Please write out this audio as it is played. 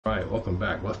welcome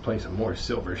back. Let's play some more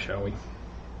Silver, shall we?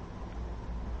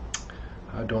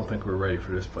 I don't think we're ready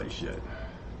for this place yet.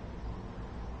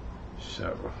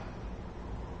 So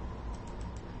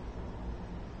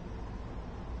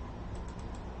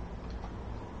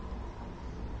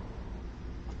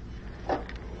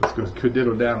let's go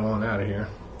diddle daddle on out of here.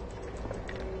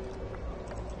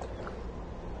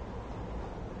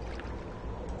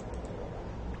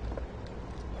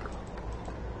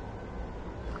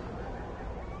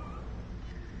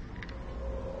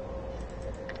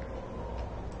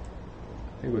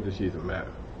 I think we'll just use a map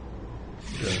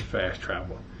during fast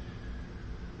travel.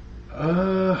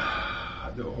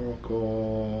 The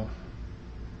Oracle.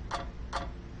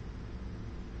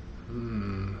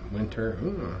 Winter.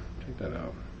 Ooh, check that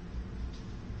out.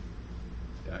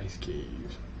 The Ice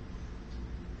Caves.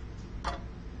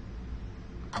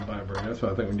 Library. That's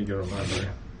what I think we need to go to the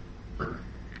library.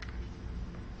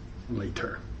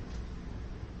 Later.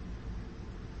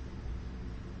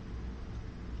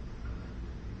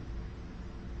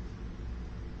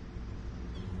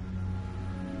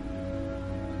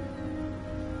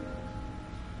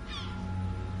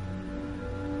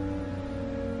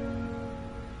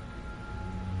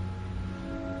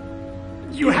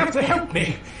 You have to help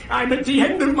me. I'm at the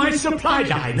end of my supply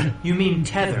line. You mean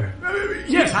tether?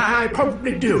 Yes, I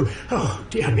probably do. Oh,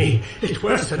 dear me. It's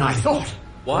worse than I thought.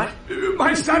 What?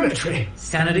 My sanitary.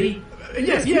 Sanity?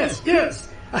 Yes.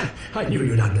 I knew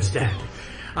you'd understand.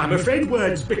 I'm afraid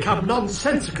words become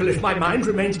nonsensical if my mind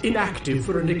remains inactive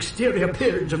for an exterior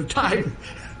period of time.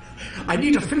 I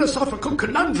need a philosophical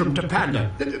conundrum to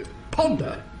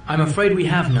ponder. I'm afraid we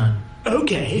have none.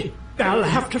 Okay, I'll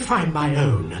have to find my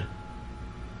own.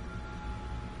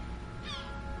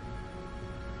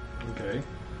 Okay.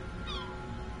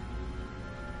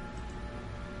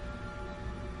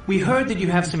 We heard that you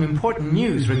have some important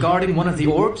news regarding one of the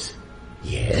orbs.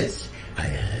 Yes, I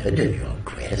heard of your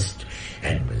quest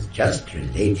and was just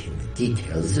relating the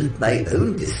details of my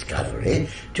own discovery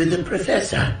to the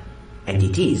professor. And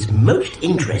it is most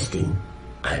interesting.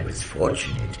 I was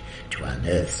fortunate to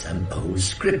unearth some old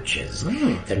scriptures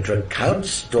that recount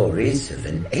stories of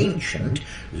an ancient,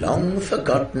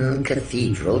 long-forgotten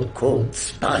cathedral called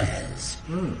Spires.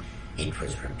 It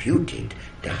was reputed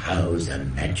to house a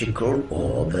magical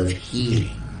orb of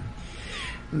healing.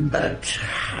 But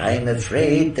I'm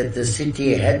afraid that the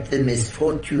city had the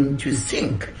misfortune to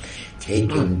sink,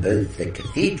 taking both the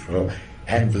cathedral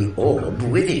and the orb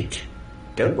with it.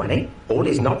 Don't worry, all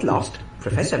is not lost.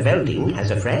 Professor Velding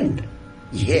has a friend.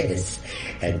 Yes,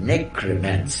 a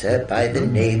necromancer by the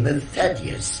name of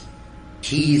Thaddeus.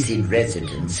 He's in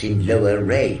residence in Lower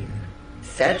Rain.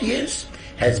 Thaddeus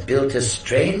has built a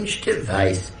strange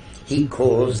device he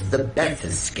calls the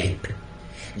Bathyscape.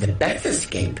 The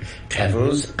Bathyscape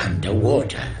travels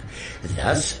underwater,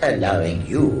 thus allowing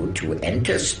you to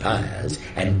enter Spires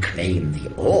and claim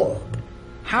the orb.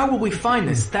 How will we find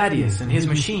this Thaddeus and his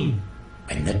machine?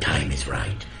 When the time is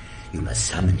right, you must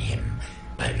summon him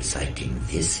by reciting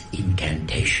this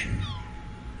incantation.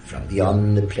 From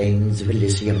beyond the plains of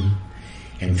Elysium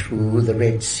and through the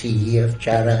Red Sea of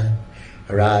Jara,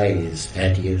 rise,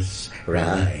 Thaddeus,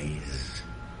 rise.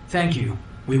 Thank you.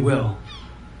 We will.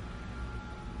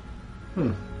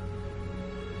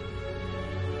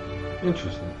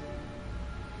 Interesting.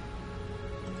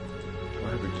 Do I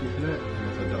have a key for that?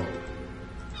 Yes, I don't.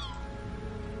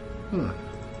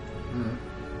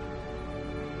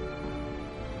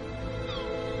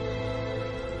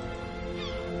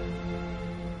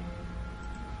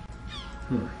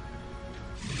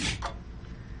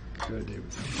 Good idea.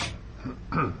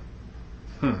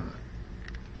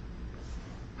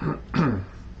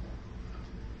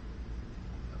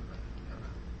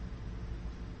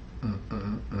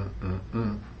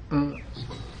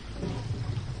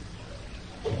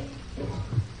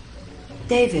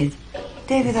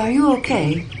 David, are you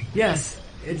okay? Yes,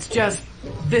 it's just,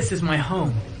 this is my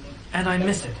home, and I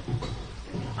miss it.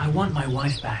 I want my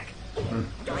wife back.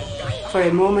 For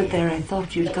a moment there I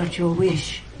thought you'd got your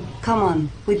wish. Come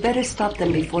on, we'd better stop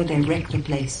them before they wreck the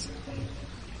place.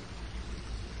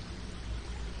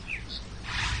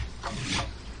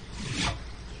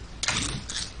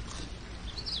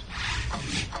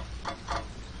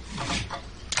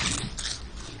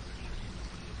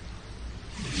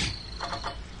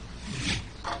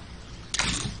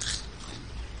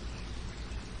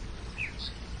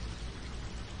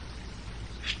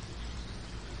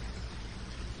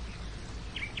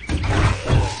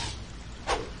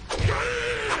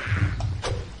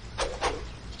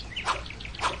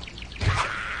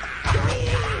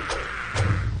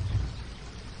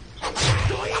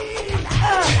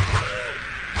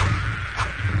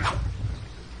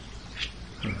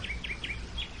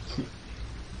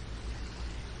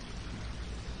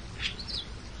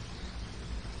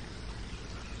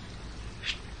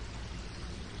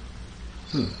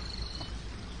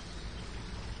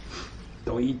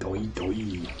 Doi, doi,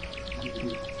 doi.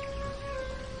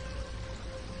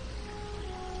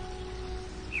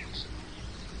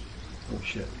 Oh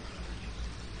shit.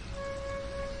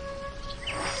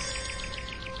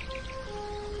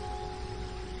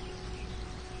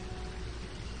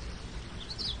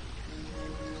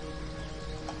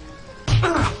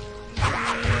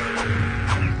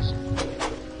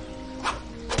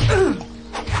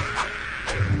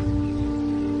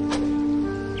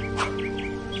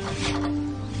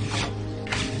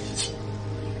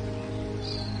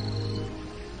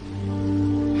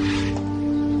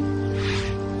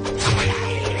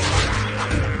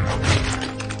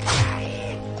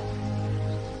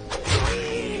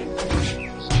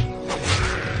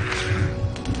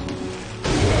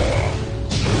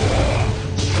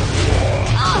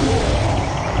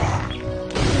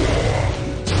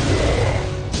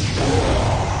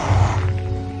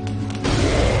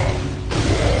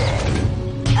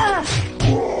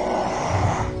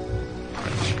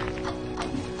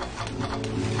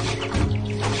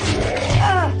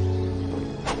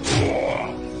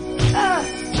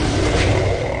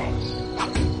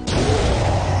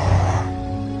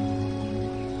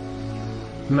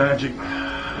 Magic.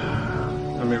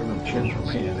 I remember them chins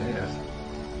were pain in the ass.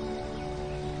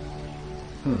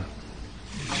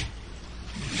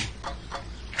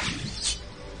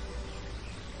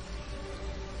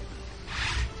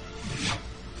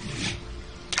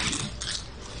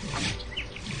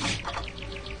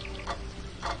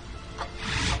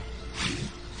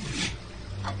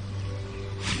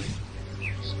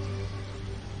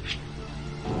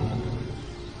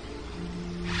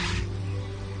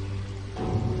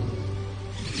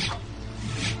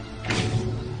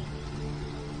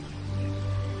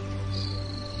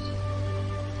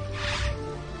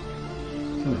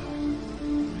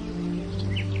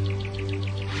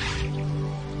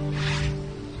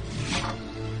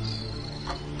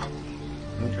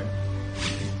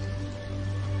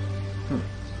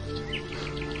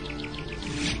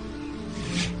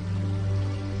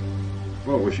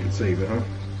 Well, I wish you could save it, huh?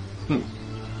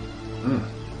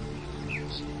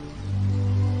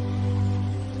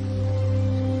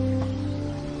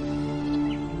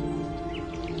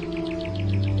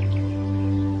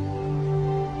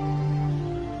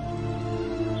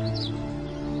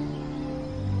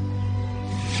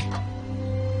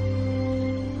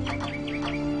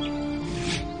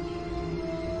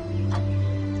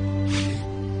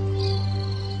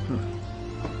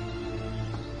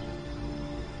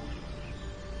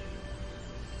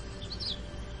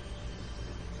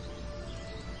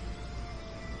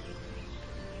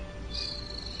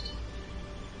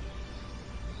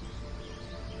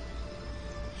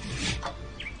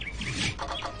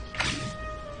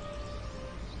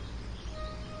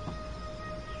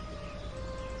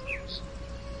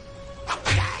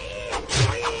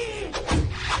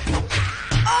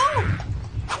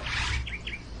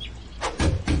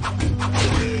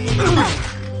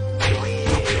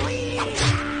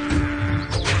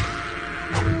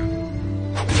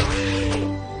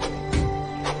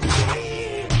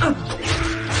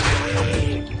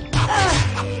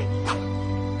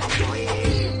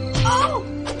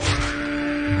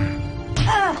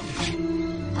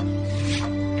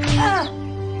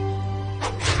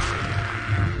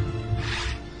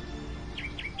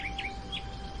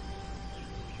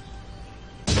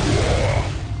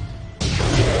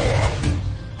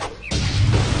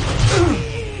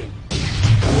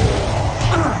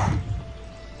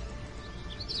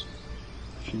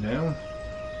 She down?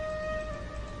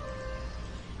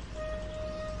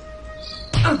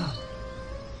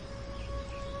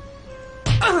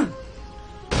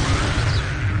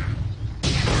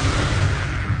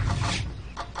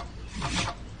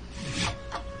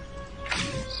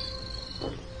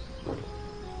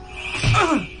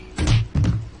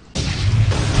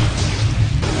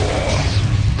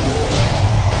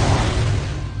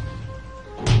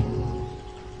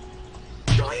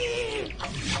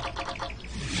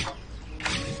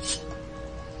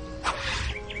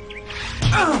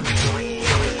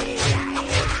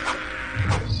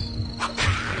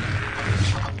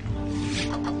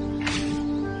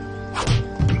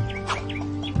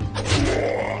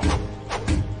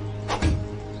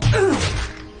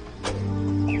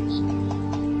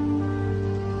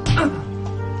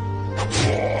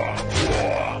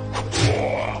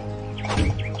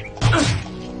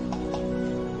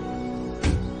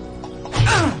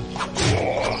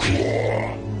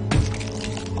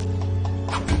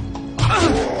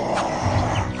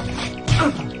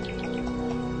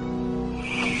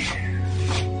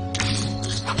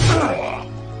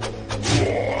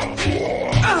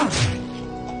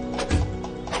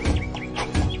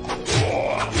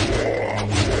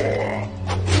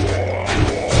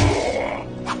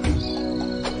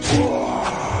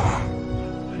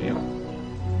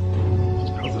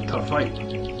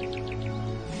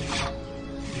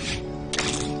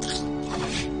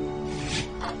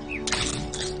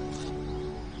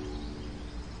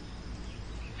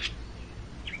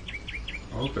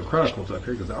 hope the Chronicle's up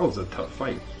here because that was a tough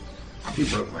fight. He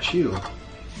broke my shield.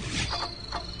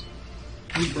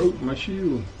 He broke my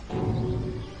shield.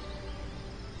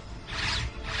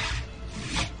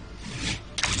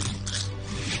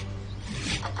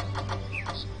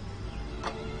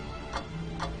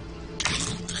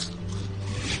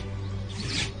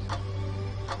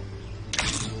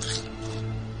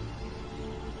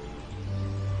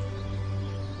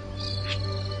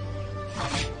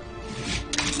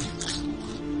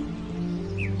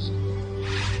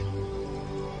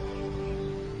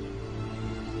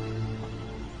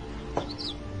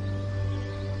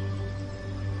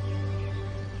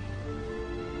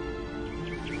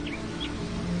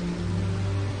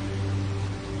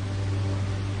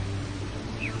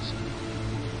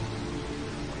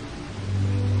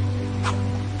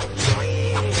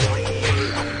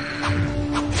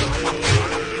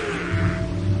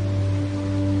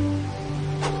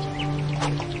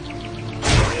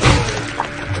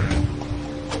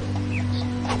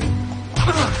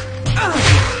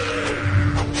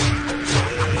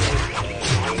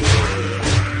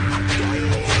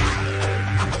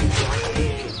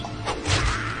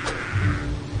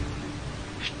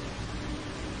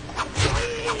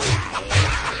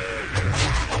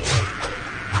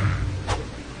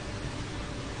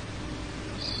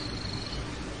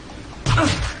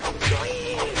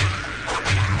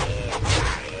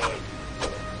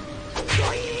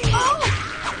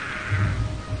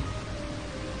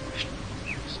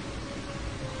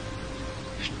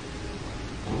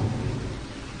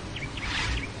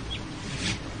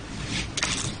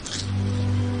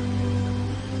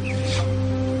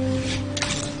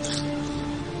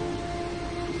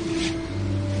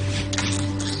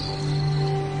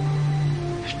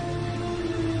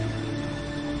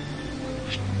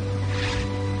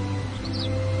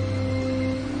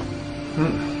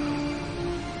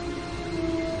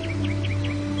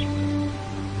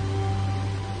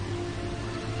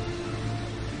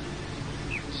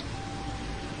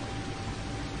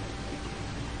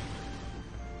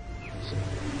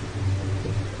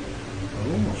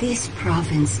 This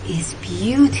province is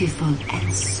beautiful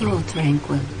and so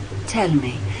tranquil. Tell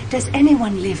me, does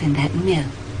anyone live in that mill?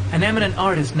 An eminent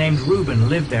artist named Reuben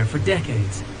lived there for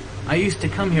decades. I used to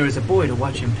come here as a boy to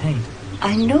watch him paint.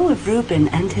 I know of Reuben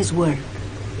and his work,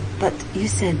 but you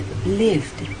said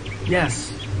lived.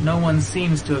 Yes, no one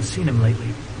seems to have seen him lately.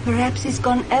 Perhaps he's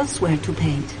gone elsewhere to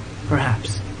paint.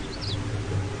 Perhaps.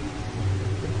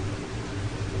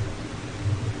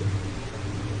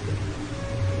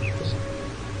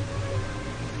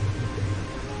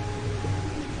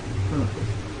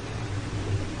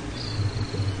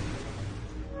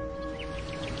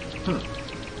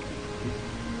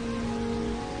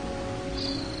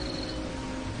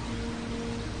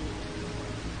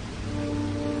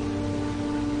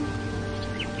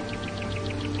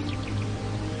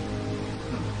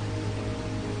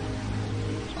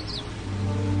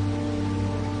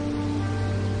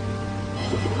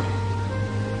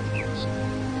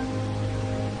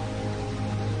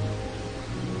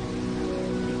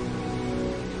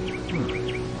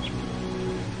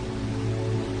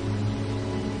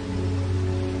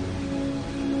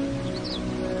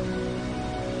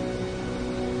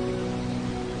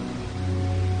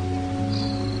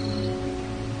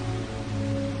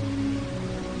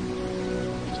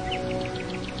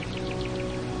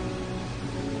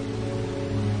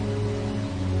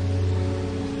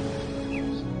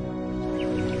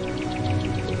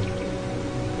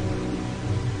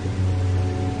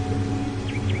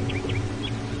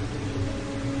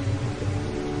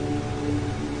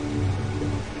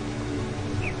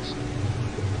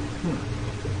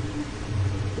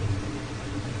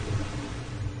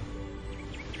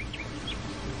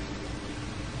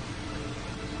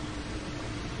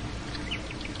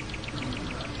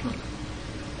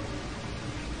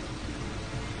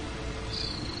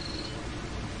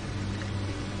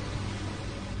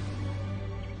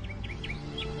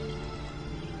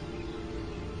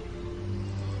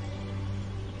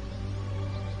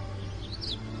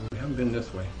 Been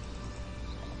this way.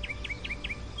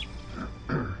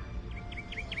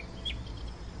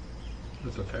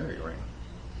 It's a fairy ring.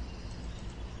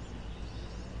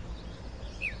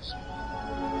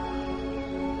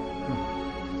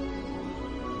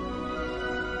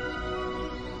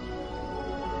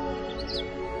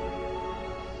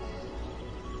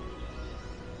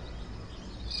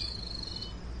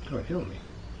 Oh, it healed me.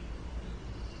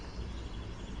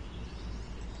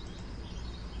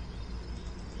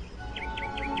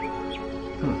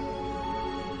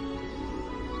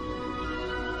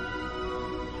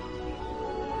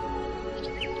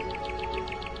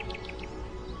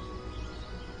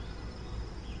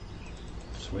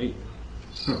 Sweet.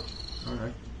 Huh.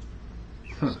 Alright.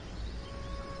 Huh.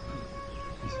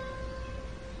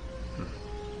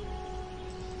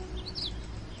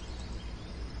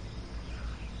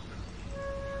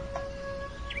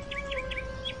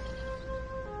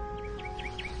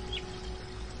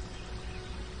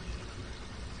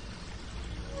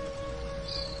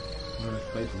 This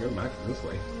place will go back this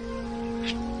way.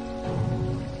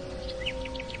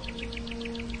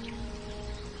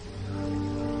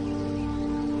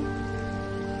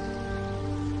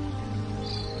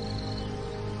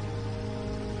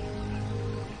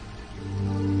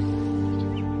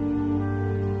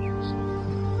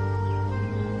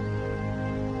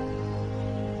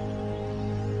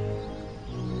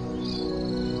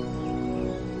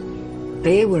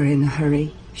 They were in a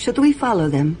hurry. Should we follow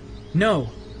them?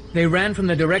 No. They ran from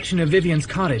the direction of Vivienne's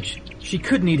cottage. She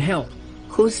could need help.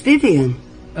 Who's Vivienne?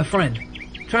 A friend.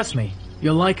 Trust me,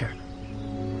 you'll like her.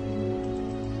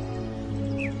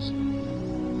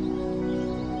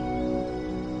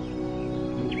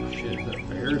 Oh shit, is that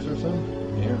bears or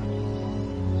something? Yeah.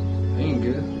 They ain't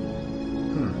good.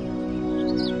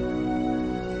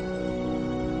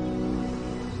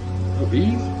 Oh,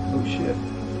 bees? Oh shit.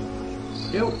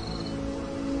 Yo.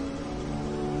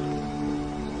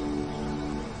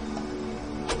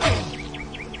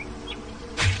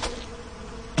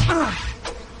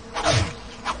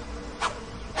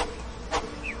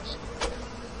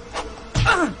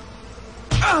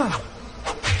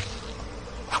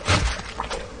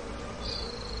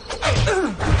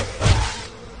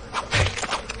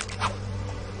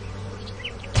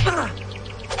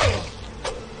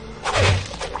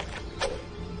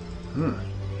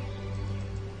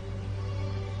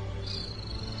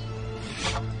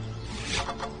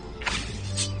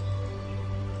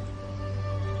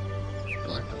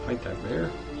 Fight that bear?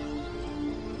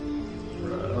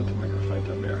 Bro, I don't think I can fight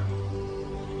that bear.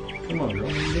 Come on, girl,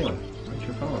 what are you doing? Why aren't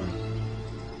you following me?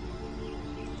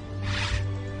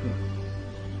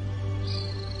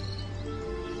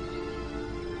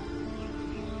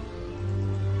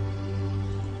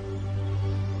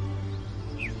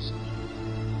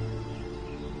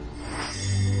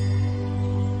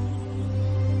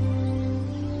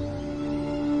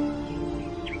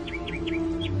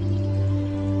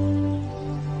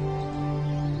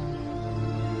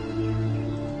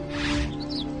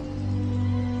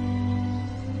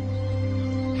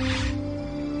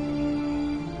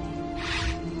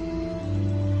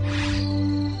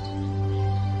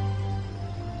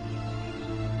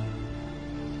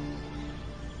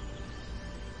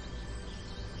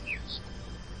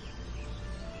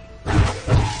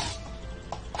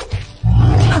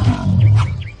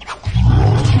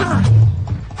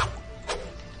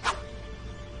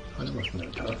 That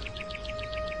wasn't that tough.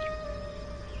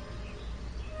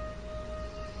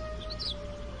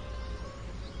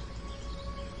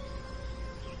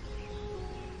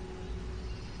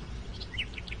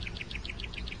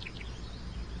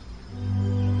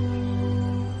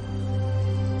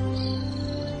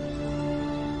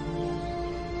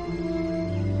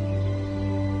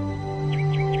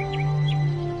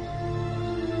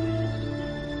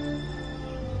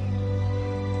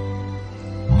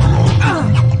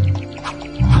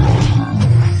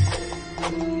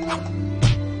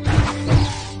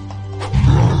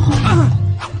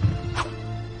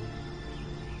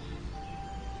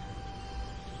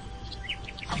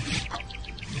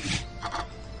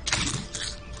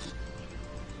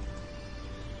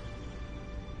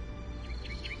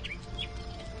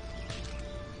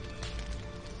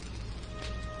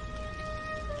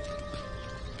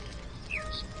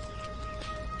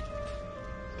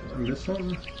 Did I miss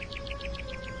something?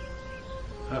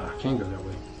 Ah, I can't go that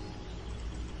way.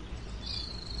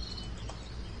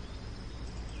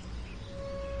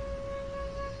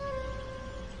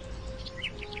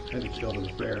 I had to kill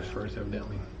those bears first,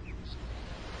 evidently.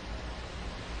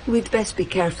 We'd best be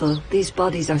careful. These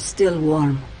bodies are still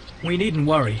warm. We needn't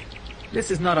worry.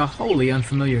 This is not a wholly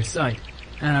unfamiliar sight,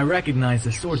 and I recognize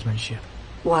the swordsmanship.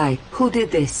 Why? Who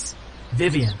did this?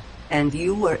 Vivienne. And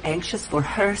you were anxious for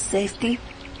her safety?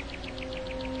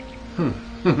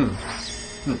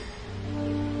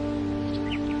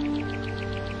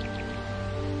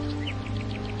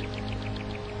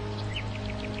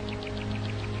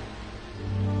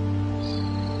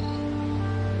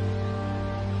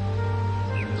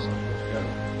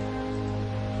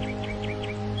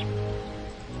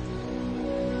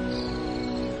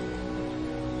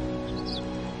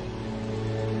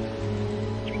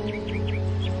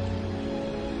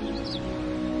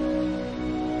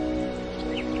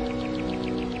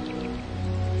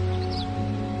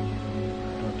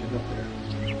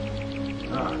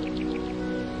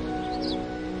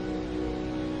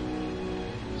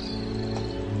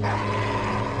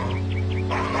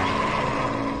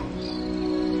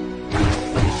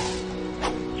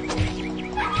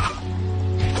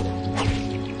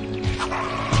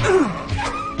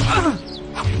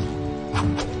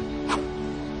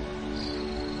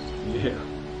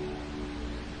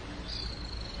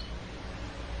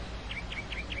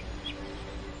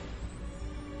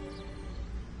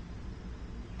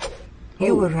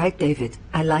 You were right, David.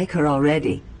 I like her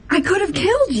already. I could have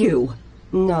killed you.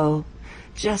 No,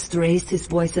 just raised his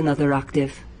voice another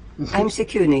octave. I'm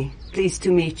Sekuni. Pleased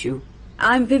to meet you.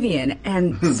 I'm Vivienne,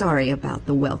 and sorry about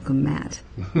the welcome mat.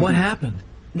 What happened?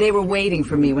 They were waiting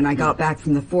for me when I got back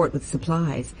from the fort with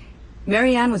supplies.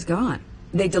 Marianne was gone.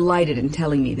 They delighted in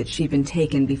telling me that she'd been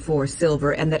taken before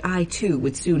Silver and that I, too,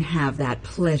 would soon have that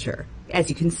pleasure. As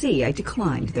you can see, I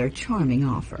declined their charming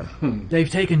offer. They've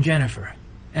taken Jennifer,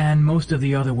 and most of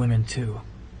the other women, too.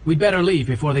 We'd better leave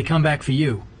before they come back for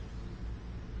you.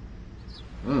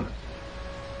 All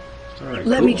right,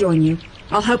 Let me join you.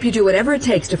 I'll help you do whatever it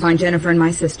takes to find Jennifer and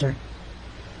my sister.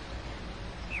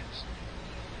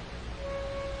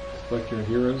 Select your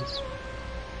heroes.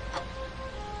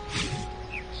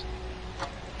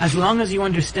 As long as you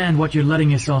understand what you're letting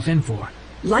yourself in for.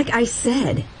 Like I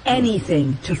said,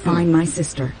 anything to find my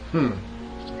sister.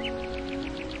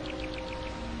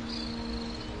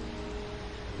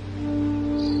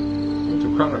 It's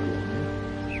a chronicle.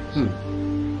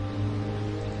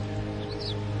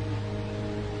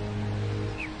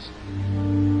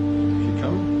 She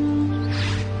come?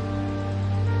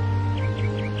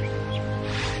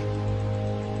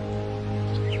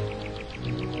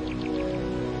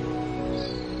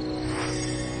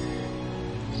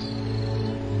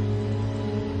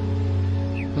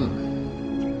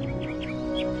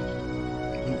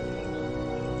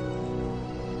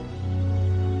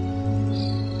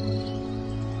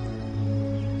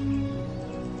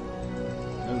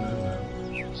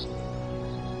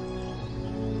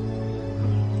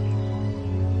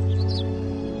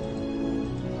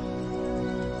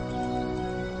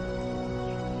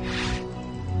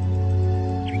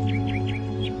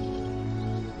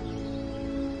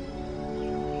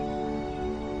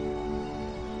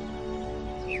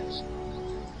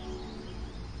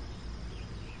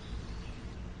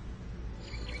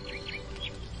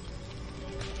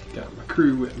 Got my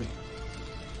crew with me.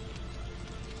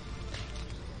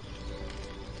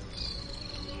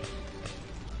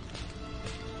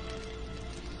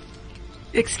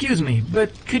 Excuse me,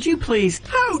 but could you please...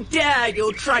 How dare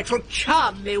you try to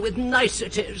charm me with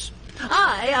niceties?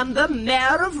 I am the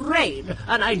Mayor of Rain,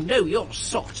 and I know your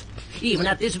sort. Even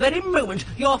at this very moment,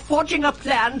 you're forging a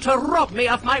plan to rob me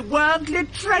of my worldly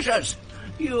treasures.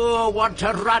 You want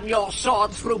to run your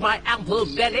sword through my ample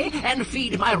belly and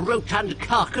feed my rotund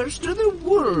carcass to the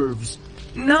wolves.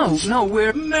 No,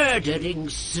 we're... Murdering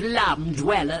slum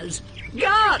dwellers.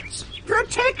 Guards,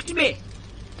 protect me!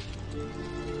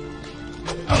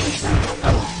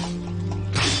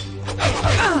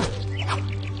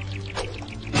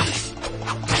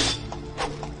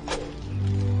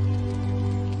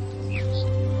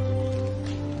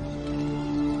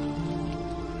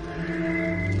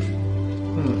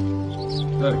 Is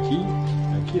that a key?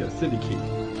 A key, a city key.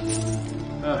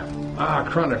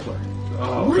 Chronicler.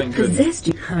 Oh, What thank goodness. possessed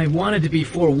you? I wanted to be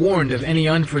forewarned of any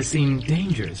unforeseen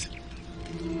dangers.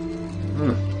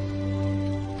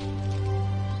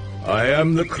 I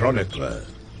am the Chronicler.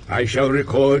 I shall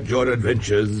record your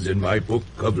adventures in my book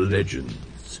of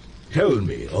legends. Tell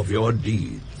me of your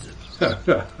deeds. I'm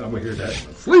gonna hear that in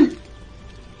my sleep.